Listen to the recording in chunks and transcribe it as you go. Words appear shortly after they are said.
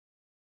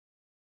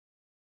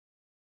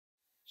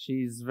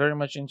She's very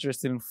much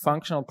interested in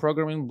functional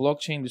programming,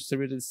 blockchain,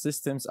 distributed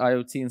systems,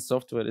 IoT, and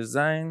software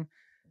design.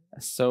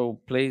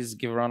 So please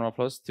give a round of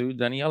applause to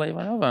Daniela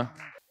Ivanova.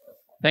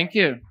 Thank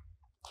you.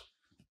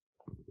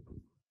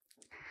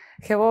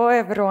 Hello,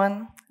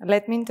 everyone.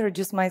 Let me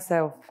introduce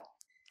myself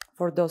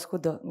for those who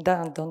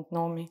don't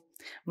know me.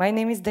 My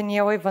name is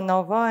Daniela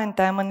Ivanova, and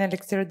I'm an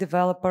Elixir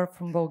developer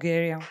from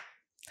Bulgaria.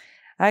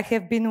 I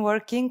have been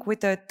working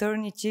with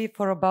aeternity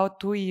for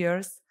about 2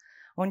 years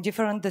on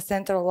different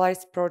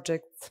decentralized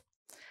projects.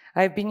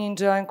 I've been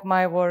enjoying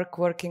my work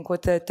working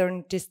with the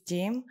aeternity's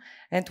team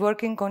and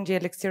working on the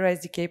Elixir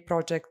SDK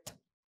project.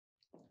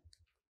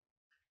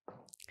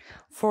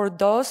 For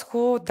those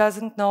who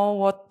doesn't know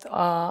what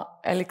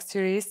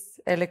Elixir is,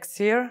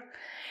 Elixir,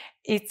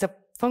 it's a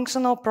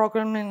functional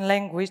programming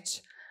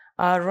language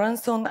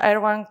runs on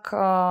Erlang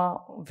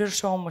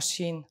virtual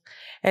machine.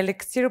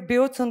 Elixir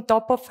builds on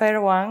top of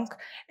Erlang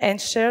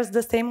and shares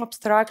the same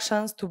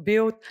abstractions to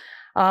build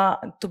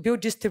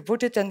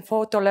distributed and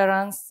fault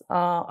tolerance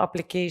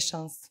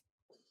applications.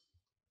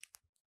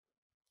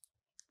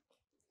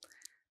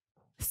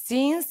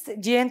 Since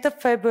the end of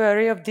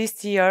February of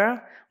this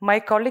year, my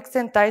colleagues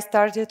and I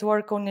started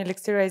work on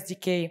Elixir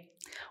SDK,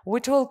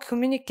 which will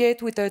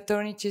communicate with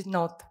aeternity's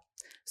node.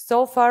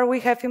 So far, we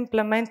have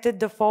implemented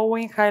the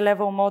following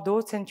high-level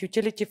modules and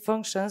utility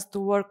functions to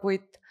work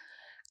with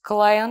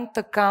client,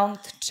 account,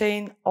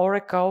 chain,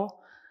 Oracle,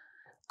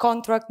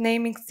 contract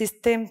naming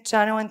system,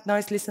 channel and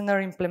noise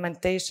listener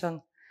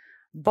implementation.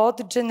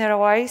 Both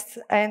generalized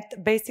and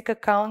basic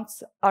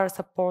accounts are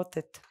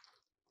supported.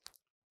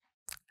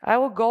 I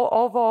will go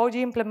over all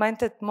the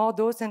implemented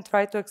modules and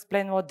try to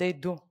explain what they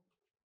do.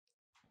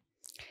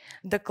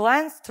 The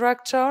client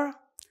structure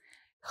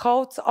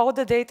holds all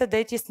the data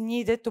that is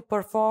needed to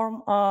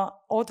perform,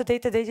 all the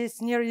data that is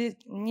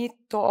need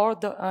to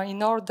order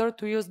in order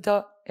to use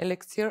the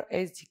Elixir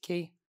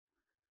SDK.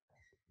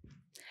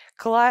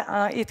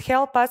 It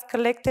helps us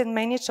collect and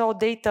manage all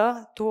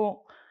data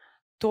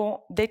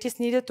that is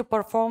needed to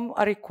perform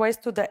a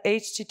request to the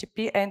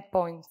HTTP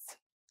endpoints.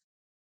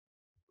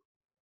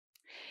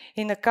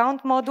 In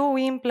account module,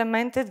 we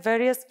implemented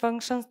various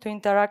functions to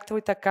interact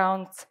with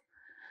accounts.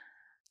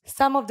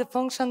 Some of the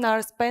functions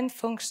are spend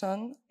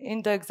function.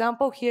 In the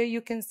example here,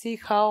 you can see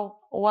how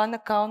one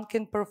account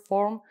can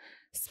perform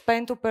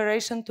spend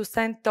operation to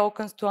send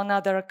tokens to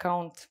another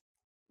account.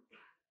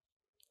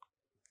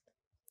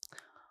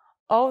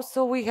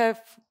 Also, we have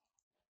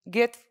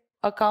get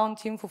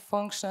account info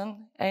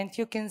function, and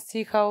you can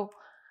see how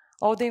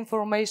all the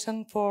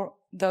information for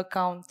the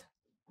account.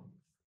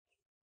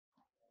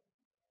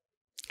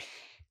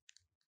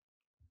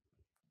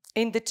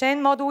 In the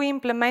chain module, we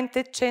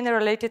implemented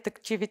chain-related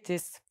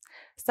activities.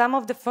 Some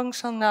of the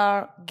functions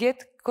are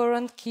get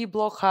current key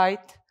block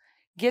height,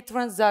 get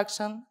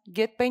transaction,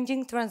 get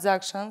pending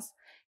transactions,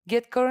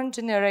 get current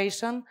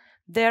generation.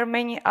 There are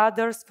many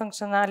others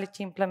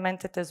functionality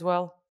implemented as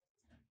well.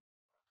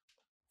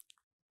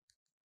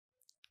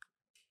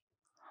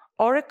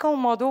 Oracle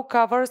module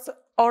covers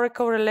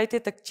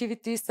Oracle-related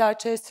activities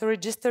such as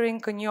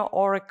registering a new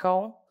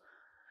Oracle,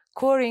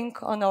 querying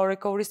an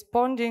Oracle,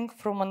 responding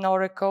from an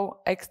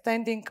Oracle,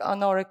 extending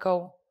an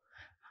Oracle,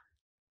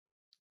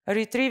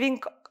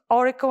 retrieving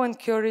Oracle and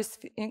queries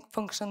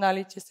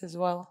functionalities as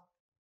well.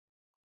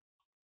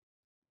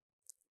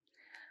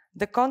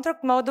 The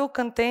contract module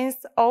contains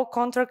all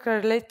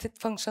contract-related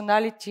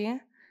functionality.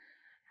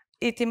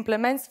 It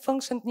implements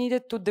functions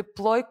needed to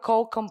deploy,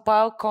 call,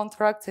 compile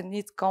contracts and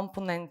its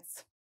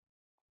components.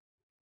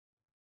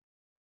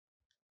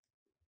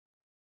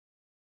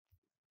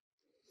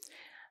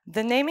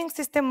 The naming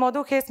system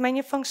module has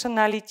many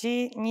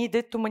functionality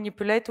needed to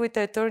manipulate with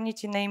the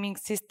aeternity naming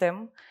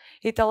system.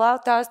 It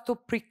allowed us to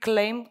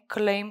pre-claim,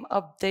 claim,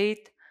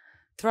 update,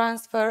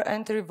 transfer,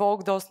 and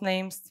revoke those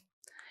names.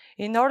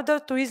 In order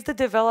to ease the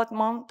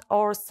development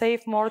or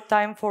save more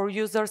time for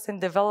users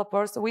and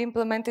developers, we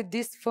implemented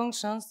these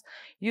functions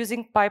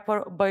using pipe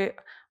operator.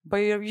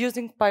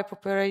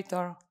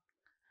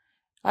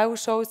 I will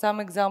show some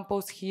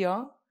examples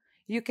here.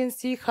 You can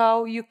see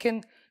how you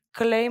can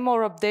claim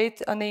or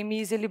update a name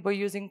easily by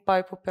using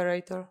pipe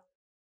operator,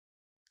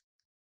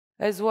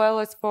 as well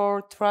as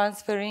for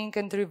transferring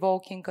and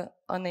revoking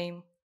a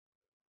name.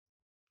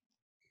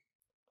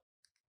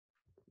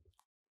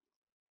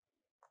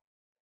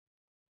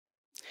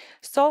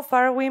 So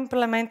far, we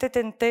implemented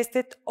and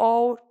tested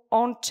all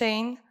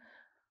on-chain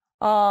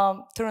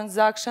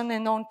transaction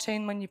and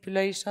on-chain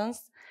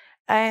manipulations,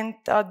 and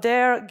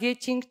they're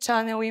getting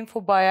channel info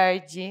by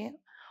ID,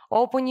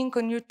 opening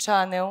a new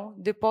channel,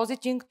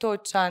 depositing to a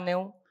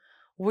channel,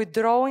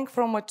 withdrawing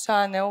from a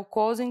channel,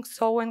 closing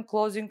show and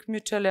closing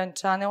mutual end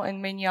channel,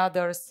 and many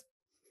others.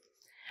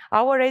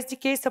 Our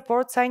SDK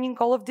supports signing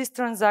all of these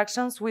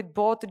transactions with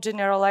both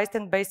generalized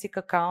and basic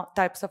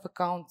types of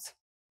accounts.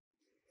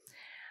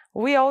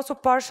 We also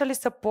partially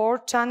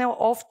support channel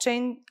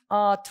off-chain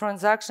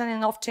transaction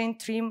and off-chain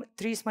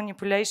trees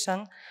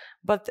manipulation,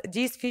 but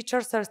these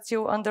features are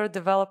still under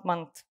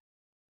development.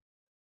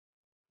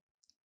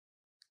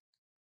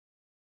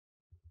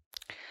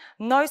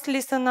 Noise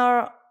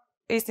listener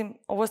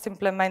was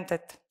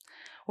implemented.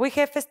 We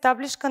have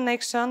established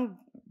connection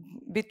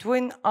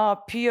between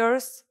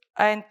peers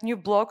and new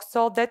blocks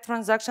so that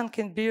transaction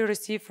can be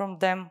received from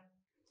them.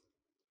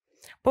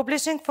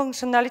 Publishing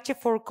functionality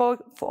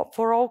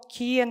for all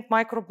key and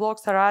micro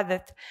blocks are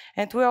added,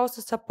 and we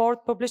also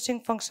support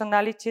publishing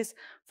functionalities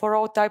for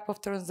all type of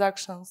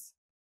transactions.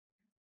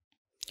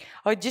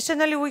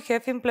 Additionally, we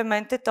have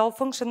implemented all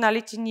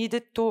functionality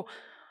needed to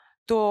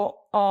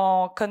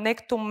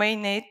connect to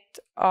mainnet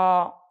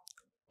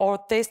or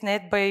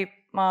testnet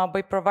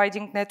by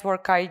providing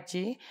network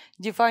ID,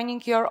 defining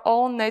your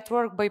own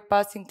network by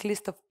passing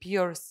list of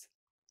peers.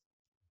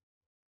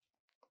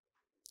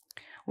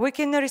 We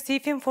can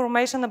receive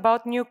information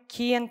about new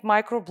key and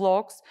micro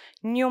blocks,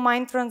 new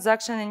mine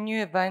transaction, and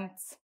new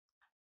events.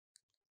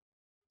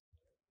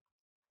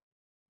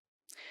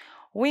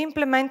 We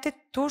implemented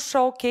 2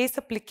 showcase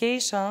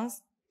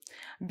applications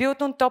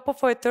built on top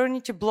of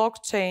aeternity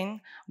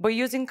blockchain by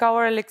using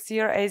our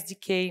Elixir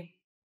SDK.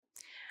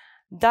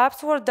 The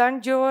apps were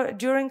done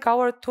during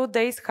our 2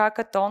 days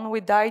hackathon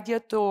with the idea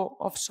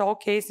of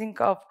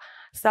showcasing of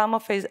some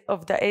of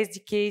the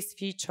SDK's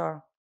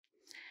feature.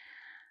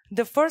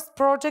 The first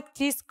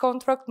project is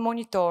Contract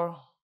Monitor.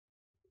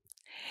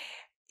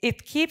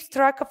 It keeps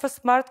track of a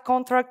smart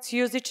contract's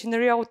usage in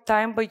real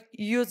time by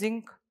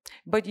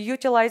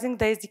utilizing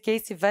the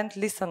SDK's event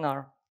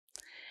listener.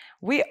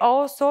 We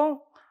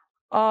also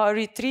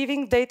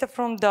retrieving data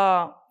from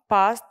the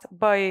past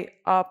by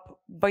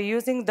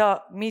using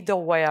the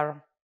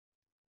middleware.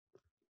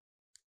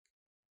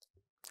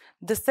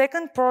 The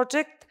second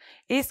project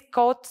is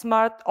called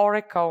Smart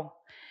Oracle.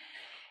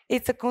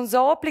 It's a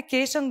console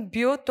application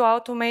built to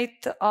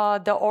automate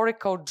the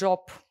Oracle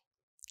job.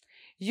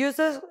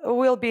 Users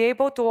will be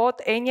able to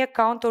add any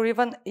account or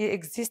even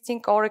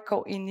existing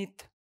Oracle in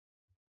it.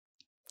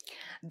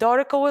 The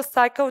Oracle will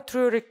cycle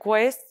through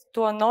requests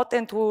to a node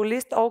and will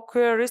list all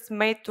queries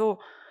made to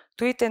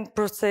it and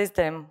process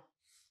them.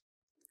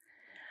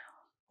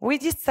 We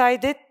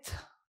decided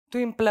to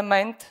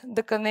implement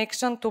the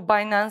connection to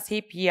Binance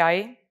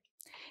API,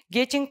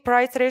 getting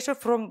price ratio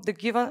from the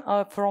given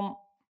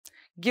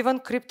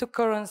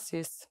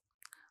cryptocurrencies.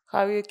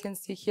 How you can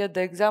see here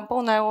the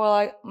example. Now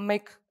I will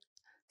make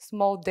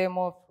small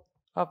demo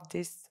of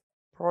this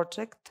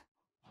project.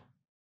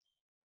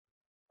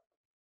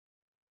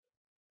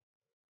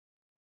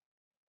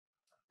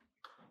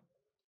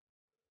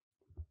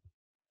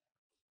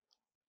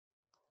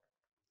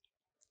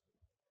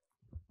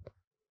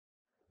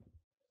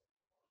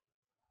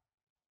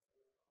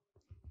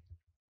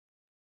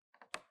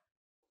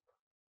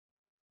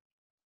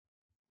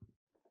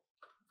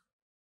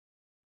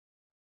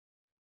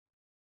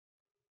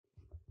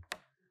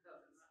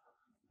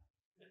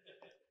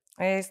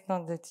 It's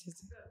not that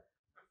easy.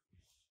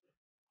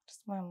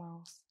 Just my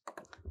mouse.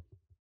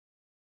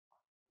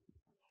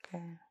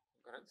 Okay.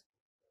 Got it?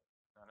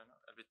 No.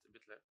 A bit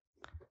left.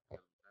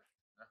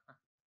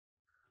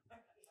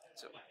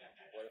 So, what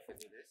if I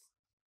do this?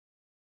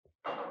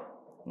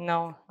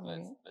 No.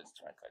 Let's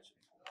try catch it.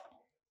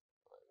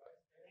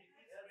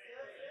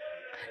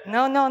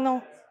 No. Is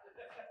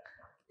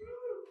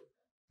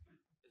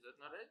that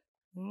not it?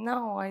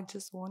 No, I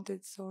just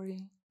wanted,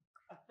 sorry.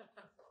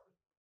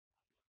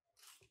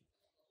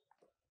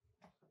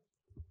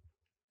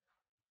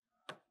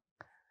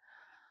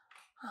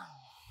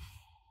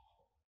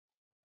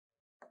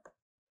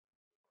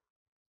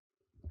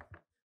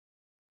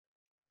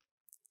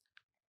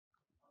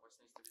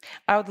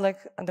 I would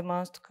like the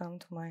mouse to come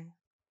to my. Let's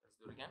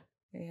do it again.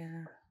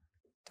 Yeah,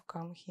 to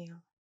come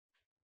here.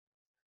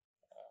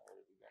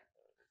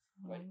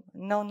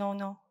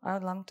 No. I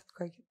would like to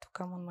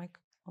come on my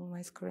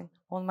screen.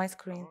 On my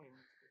screen.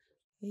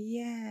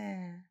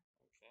 Yeah.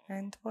 Okay.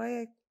 And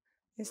why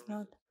it's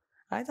not?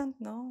 I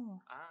don't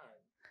know.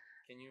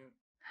 Can you?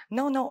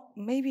 No.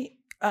 Maybe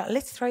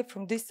let's try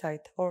from this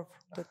side or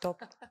from the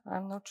top.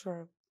 I'm not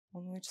sure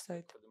on which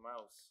side. For the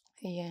mouse.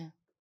 Yeah.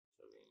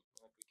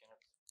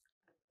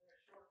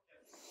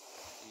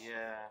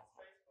 Yeah.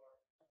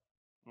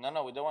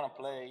 No, we don't want to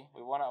play.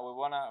 We wanna.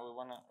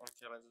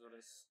 Okay, let's do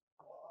this.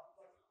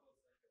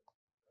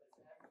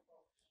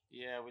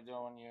 Yeah, we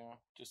don't want you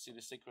to see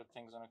the secret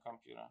things on a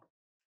computer.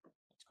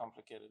 It's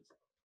complicated.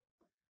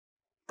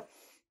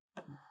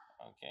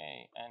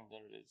 Okay, and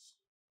there it is.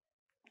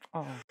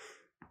 Oh.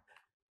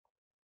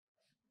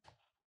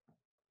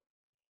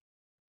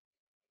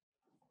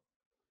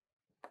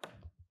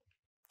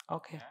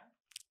 Okay.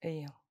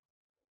 Yeah.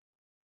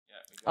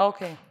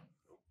 Okay.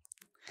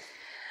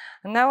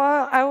 Now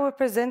I will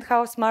present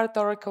how Smart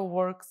Oracle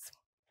works.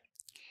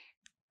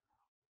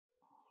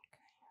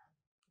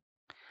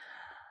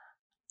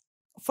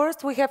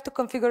 First, we have to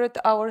configure it.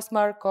 Our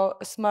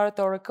Smart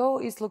Oracle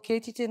is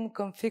located in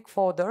config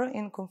folder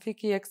in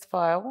config.ex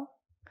file.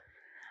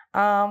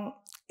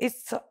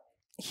 It's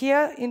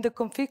here in the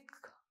config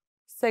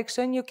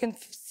section. You can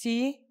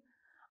see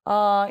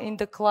in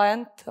the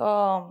client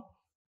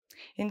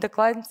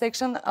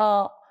section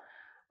all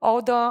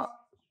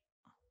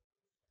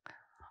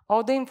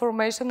all the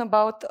information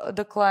about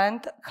the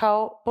client,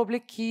 how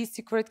public key,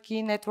 secret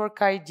key, network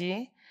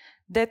ID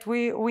that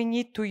we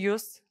need to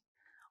use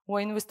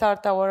when we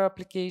start our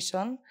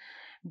application.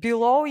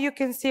 Below, you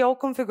can see all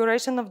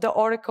configuration of the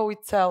Oracle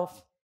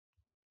itself.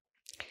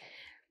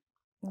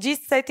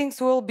 These settings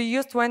will be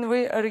used when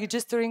we are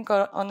registering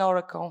on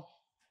Oracle.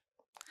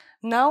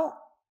 Now,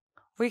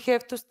 we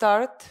have to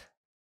start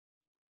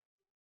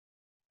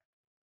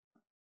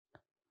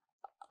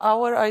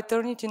our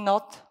aeternity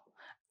node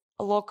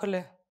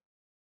locally.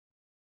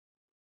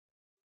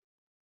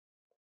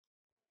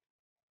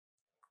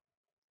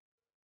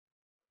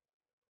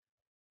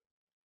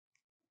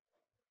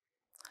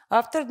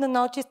 After the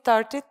node is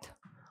started,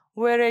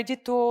 we're ready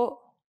to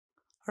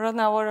run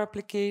our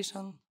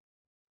application.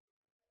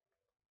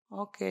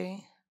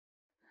 Okay.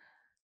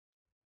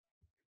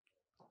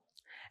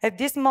 At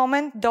this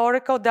moment, the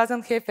Oracle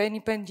doesn't have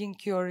any pending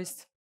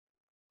queries.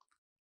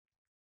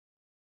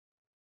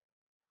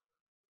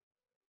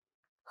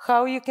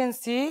 How you can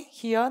see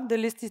here, the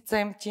list is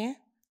empty.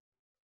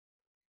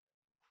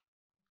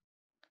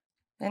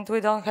 And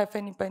we don't have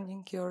any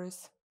pending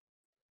queries.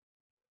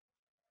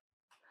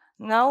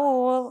 Now we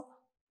will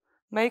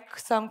make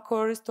some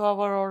queries to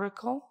our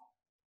Oracle.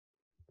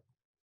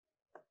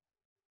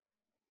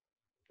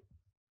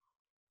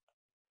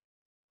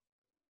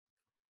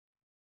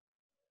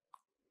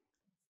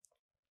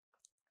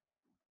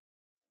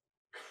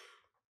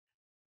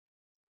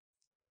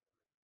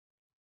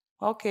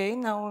 Okay,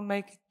 now we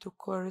make 2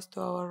 queries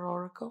to our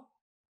Oracle.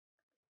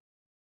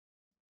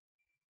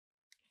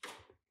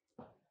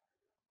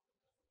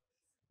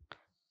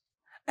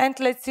 And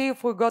let's see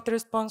if we got a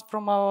response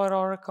from our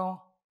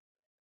Oracle.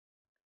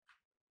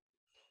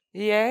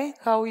 Yeah,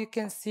 how you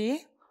can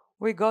see,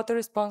 we got a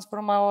response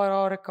from our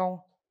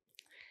Oracle.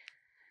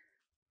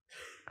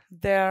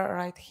 They're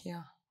right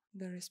here,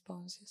 the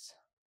responses.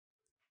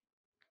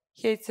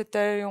 Here it's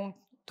Ethereum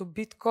to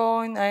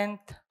Bitcoin and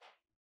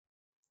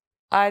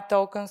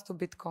iTokens to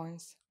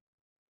Bitcoins.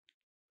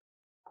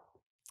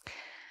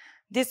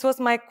 This was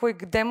my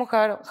quick demo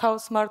how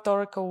Smart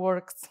Oracle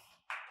works.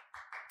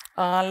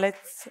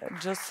 Let's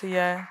just see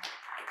again.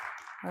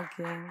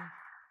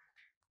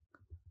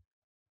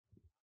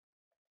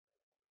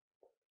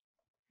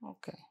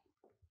 Okay.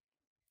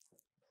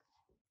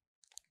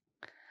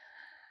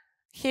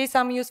 Here's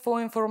some useful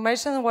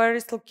information where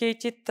is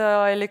located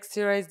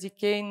Elixir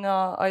SDK in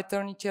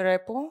aeternity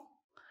repo,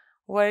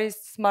 where is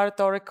Smart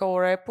Oracle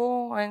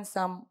repo, and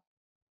some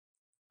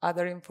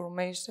other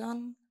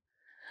information.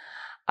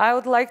 I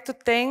would like to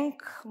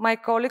thank my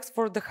colleagues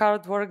for the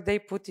hard work they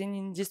put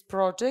in this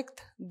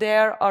project. They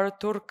are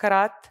Artur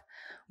Krat,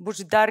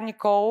 Božidar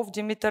Nikolov,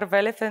 Dimitar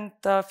Velev, and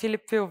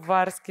Filip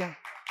Pivovarsky.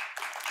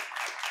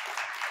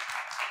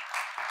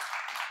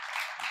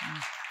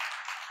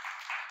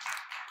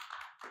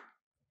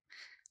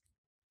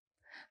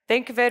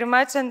 Thank you very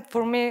much, and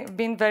for me,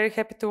 being very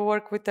happy to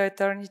work with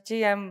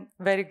aeternity. I'm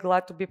very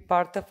glad to be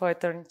part of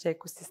aeternity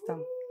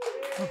ecosystem.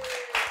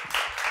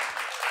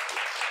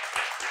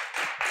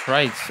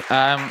 Right.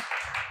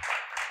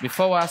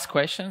 Before we ask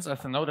questions, I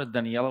know that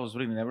Daniela was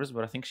really nervous,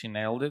 but I think she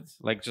nailed it.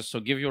 Like, just so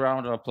give you a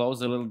round of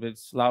applause a little bit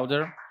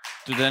louder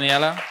to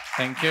Daniela.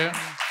 Thank you.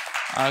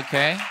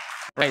 Okay.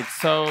 Right.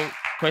 So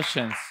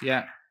questions.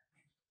 Yeah.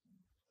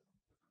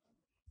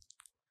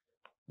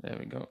 There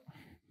we go.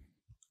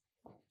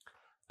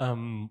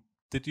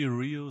 Did you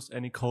reuse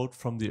any code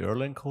from the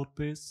Erlang code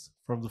base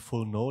from the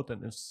full node?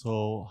 And if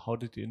so, how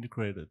did you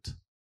integrate it?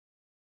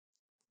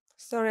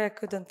 Sorry, I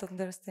couldn't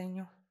understand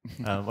you.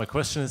 My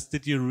question is,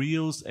 did you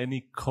reuse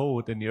any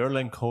code, any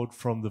Erlang code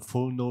from the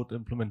full node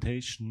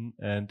implementation?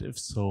 And if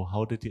so,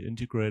 how did you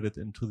integrate it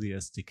into the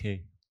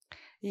SDK?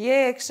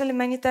 Yeah, actually,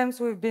 many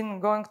times we've been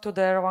going to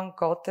the Erlang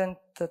code and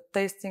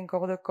testing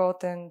all the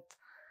code, and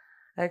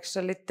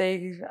actually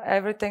take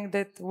everything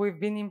that we've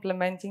been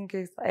implementing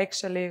is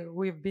actually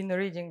we've been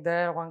reading the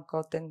Erlang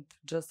code and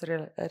just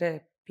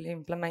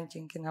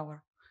implementing in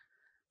our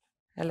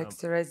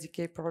Elixir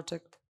SDK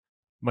project.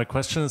 My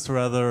question is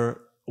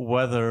rather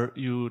whether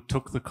you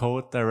took the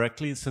code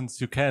directly,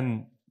 since you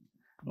can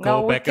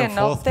go back and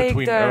forth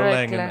between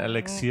Erlang and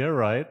Elixir,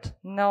 right?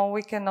 No,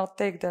 we cannot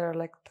take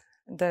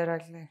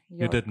directly.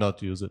 You did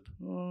not use it?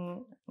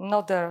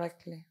 Not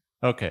directly.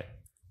 Okay.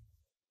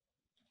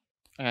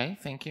 Okay,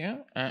 thank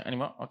you. Any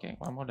more? Okay,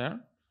 one more there.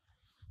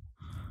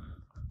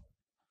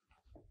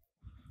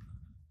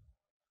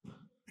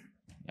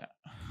 Yeah.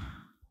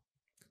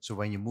 So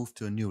when you move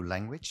to a new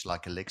language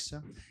like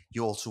Elixir,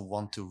 you also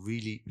want to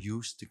really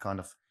use the kind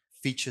of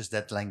features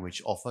that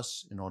language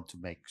offers in order to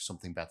make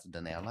something better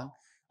than Erlang.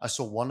 I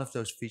saw one of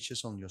those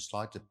features on your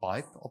slide, the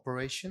pipe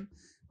operation,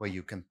 where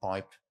you can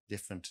pipe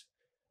different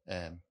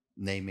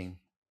naming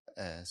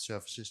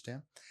services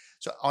there.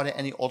 So are there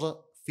any other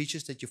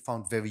features that you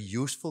found very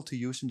useful to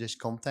use in this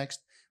context,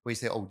 where you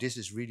say, oh, this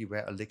is really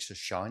where Elixir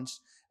shines,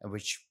 and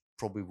which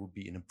probably would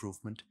be an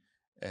improvement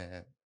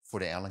for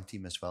the Erlang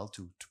team as well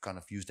to kind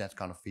of use that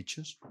kind of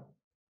features?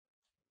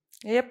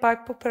 Yeah,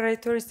 pipe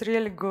operator is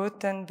really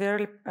good and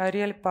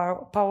really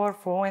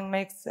powerful and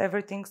makes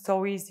everything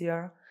so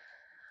easier.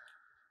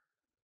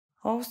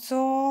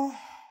 Also,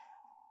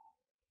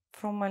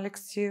 from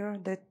Elixir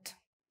that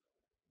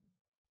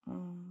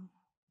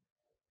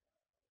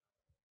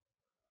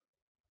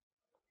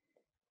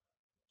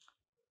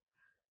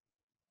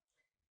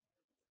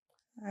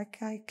I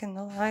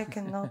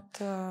cannot.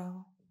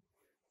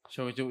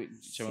 Shall we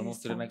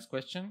move to the next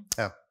question?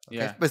 Oh, okay.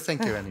 Yeah. But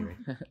thank you anyway.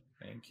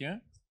 Thank you.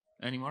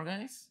 Any more,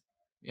 guys?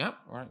 Yep.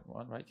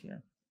 One right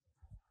here.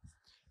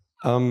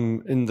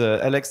 In the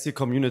Elixir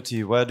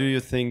community, where do you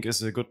think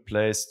is a good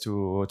place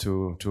to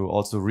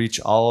also reach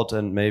out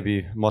and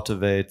maybe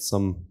motivate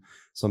some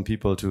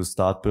people to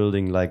start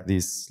building like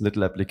these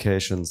little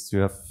applications? Do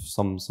you have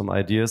some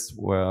ideas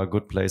where are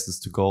good places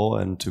to go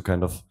and to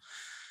kind of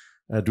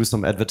do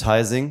some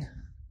advertising?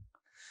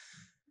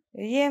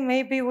 Yeah,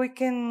 maybe we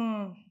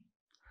can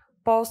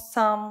post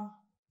some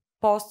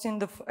posts in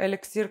the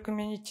Elixir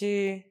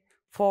community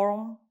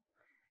forum.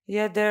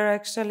 Yeah, there are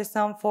actually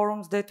some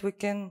forums that we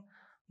can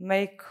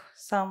make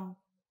some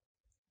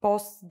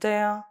posts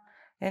there,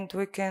 and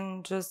we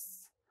can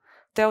just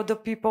tell the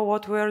people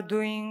what we are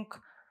doing.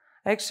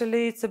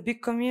 Actually, it's a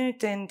big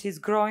community and it's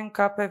growing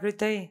up every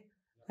day.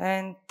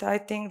 And I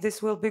think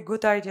this will be a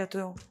good idea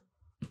to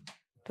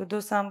do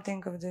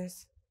something of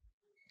this.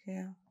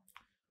 Yeah.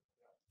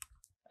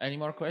 Any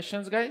more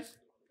questions, guys?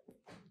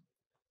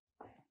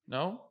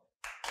 No?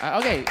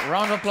 Okay,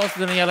 round of applause to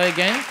Daniela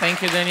again.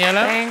 Thank you,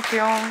 Daniela. Thank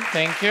you.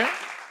 Thank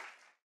you.